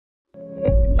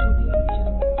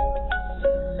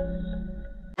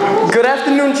Good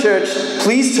afternoon, church.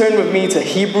 Please turn with me to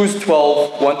Hebrews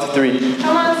 12, 1-3.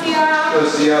 Come on, Sia. Go,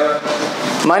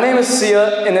 Sia. My name is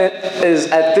Sia, and it is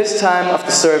at this time of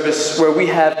the service where we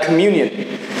have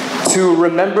communion to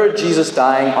remember Jesus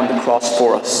dying on the cross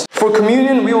for us. For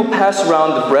communion, we will pass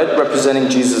around the bread representing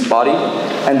Jesus' body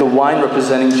and the wine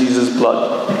representing Jesus'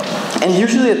 blood. And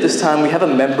usually at this time, we have a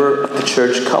member of the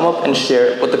church come up and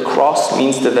share what the cross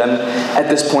means to them at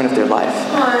this point of their life.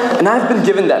 And I've been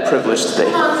given that privilege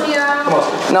today. Come on, Sia.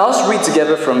 Now let's read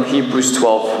together from Hebrews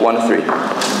 12, 1-3.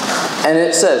 And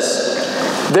it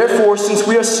says, "Therefore, since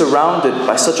we are surrounded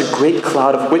by such a great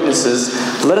cloud of witnesses,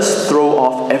 let us throw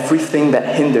off everything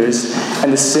that hinders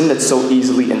and the sin that so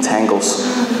easily entangles.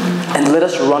 And let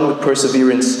us run with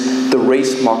perseverance the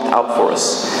race marked out for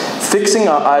us, fixing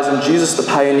our eyes on Jesus, the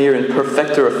pioneer and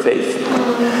perfecter of faith.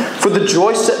 For the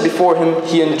joy set before him,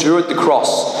 he endured the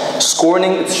cross,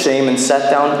 scorning its shame, and sat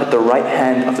down at the right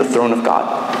hand of the throne of God.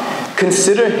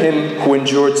 Consider him who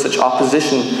endured such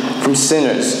opposition from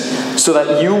sinners, so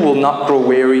that you will not grow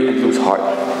weary and lose heart."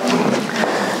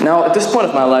 Now, at this point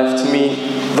of my life, to me,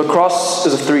 the cross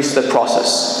is a three-step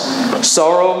process: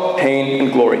 sorrow, pain,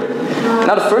 and glory.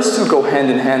 Now, the first two go hand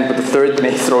in hand, but the third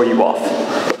may throw you off.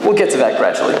 We'll get to that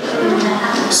gradually.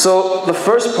 So, the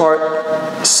first part,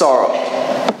 sorrow.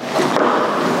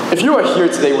 If you are here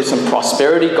today with some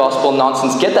prosperity gospel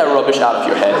nonsense, get that rubbish out of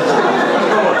your head.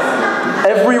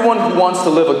 Everyone who wants to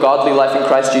live a godly life in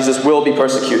Christ Jesus will be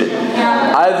persecuted.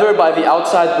 Either by the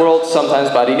outside world, sometimes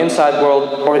by the inside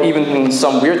world, or even in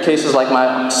some weird cases like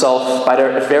myself, by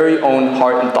their very own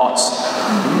heart and thoughts.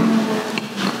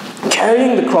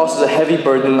 Carrying the cross is a heavy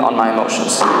burden on my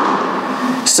emotions.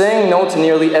 Saying no to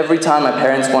nearly every time my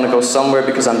parents want to go somewhere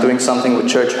because I'm doing something with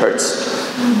church hurts.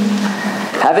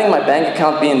 Having my bank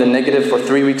account be in the negative for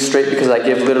 3 weeks straight because I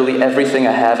give literally everything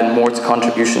I have and more to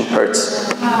contribution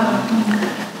hurts.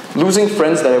 Losing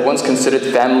friends that I once considered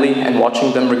family and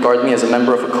watching them regard me as a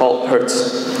member of a cult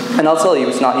hurts. And I'll tell you,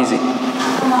 it's not easy.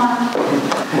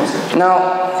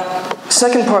 Now,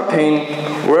 second part, pain.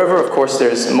 Wherever, of course,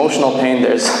 there's emotional pain,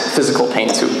 there's physical pain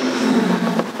too.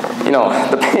 You know,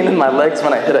 the pain in my legs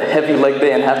when I hit a heavy leg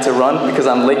day and have to run because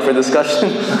I'm late for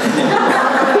discussion.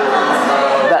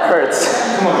 That hurts.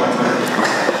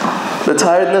 The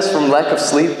tiredness from lack of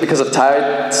sleep because of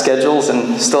tired schedules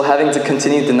and still having to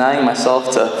continue denying myself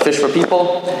to fish for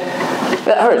people,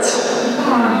 that hurts.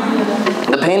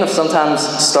 The pain of sometimes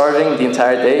starving the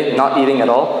entire day, not eating at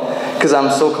all, because I'm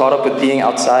so caught up with being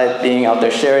outside, being out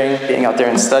there sharing, being out there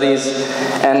in studies,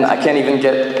 and I can't even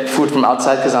get food from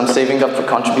outside because I'm saving up for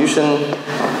contribution,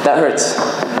 that hurts.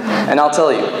 And I'll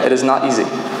tell you, it is not easy.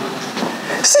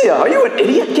 Sia, are you an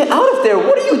idiot? Get out of there.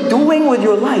 What are you doing with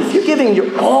your life? You're giving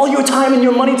all your time and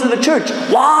your money to the church.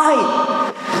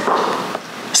 Why?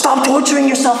 Stop torturing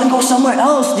yourself and go somewhere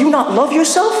else. Do you not love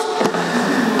yourself?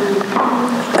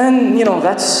 And, you know,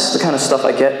 that's the kind of stuff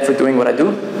I get for doing what I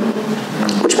do.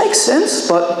 Which makes sense,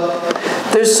 but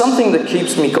there's something that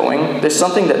keeps me going. There's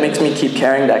something that makes me keep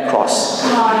carrying that cross.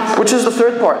 Which is the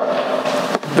third part.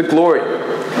 The glory.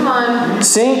 Come on.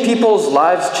 Seeing people's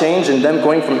lives change and them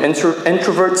going from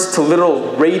introverts to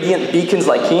literal radiant beacons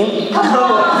like Keen,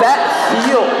 that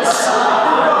heals.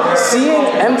 Seeing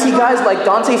empty guys like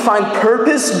Dante find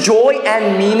purpose, joy,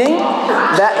 and meaning,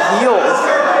 that heals.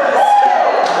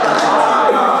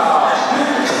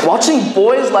 Watching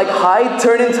boys like Hyde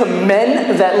turn into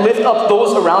men that lift up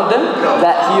those around them,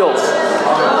 that heals.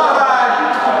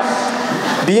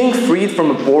 Being freed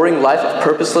from a boring life of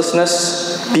purposelessness,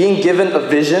 being given a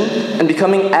vision, and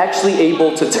becoming actually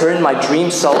able to turn my dream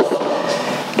self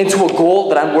into a goal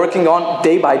that I'm working on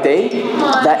day by day,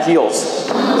 that heals.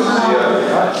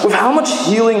 With how much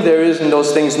healing there is in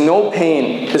those things, no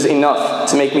pain is enough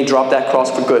to make me drop that cross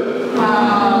for good.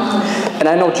 And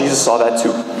I know Jesus saw that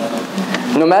too.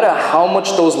 No matter how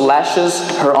much those lashes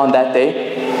hurt on that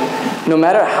day, no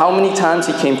matter how many times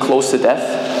he came close to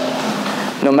death,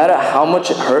 no matter how much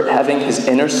it hurt having his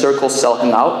inner circle sell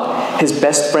him out, his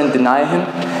best friend deny him,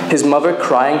 his mother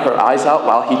crying her eyes out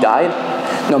while he died,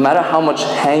 no matter how much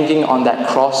hanging on that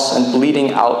cross and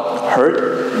bleeding out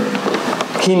hurt,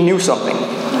 he knew something.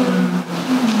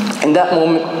 In that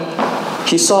moment,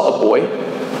 he saw a boy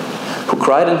who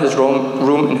cried in his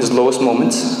room in his lowest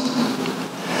moments.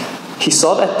 He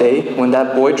saw that day when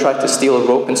that boy tried to steal a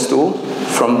rope and stool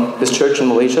from his church in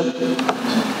Malaysia.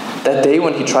 That day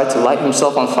when he tried to light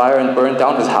himself on fire and burn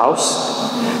down his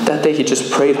house. That day he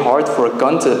just prayed hard for a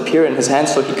gun to appear in his hand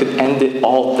so he could end it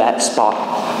all that spot.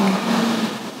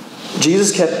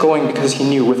 Jesus kept going because he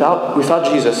knew without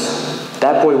Jesus,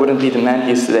 that boy wouldn't be the man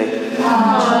he is today.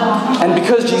 And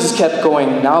because Jesus kept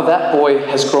going, now that boy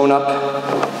has grown up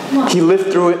He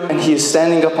lived through it, and he is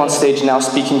standing up on stage now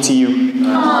speaking to you.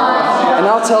 And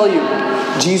I'll tell you,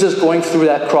 Jesus going through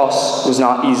that cross was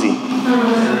not easy.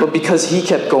 But because he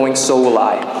kept going, so will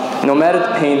I. No matter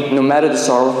the pain, no matter the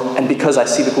sorrow, and because I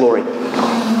see the glory.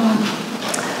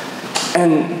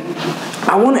 And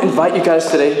I want to invite you guys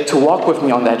today to walk with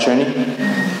me on that journey,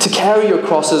 to carry your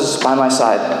crosses by my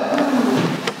side,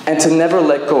 and to never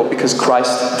let go because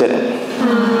Christ didn't.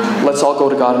 Let's all go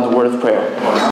to God in the word of prayer.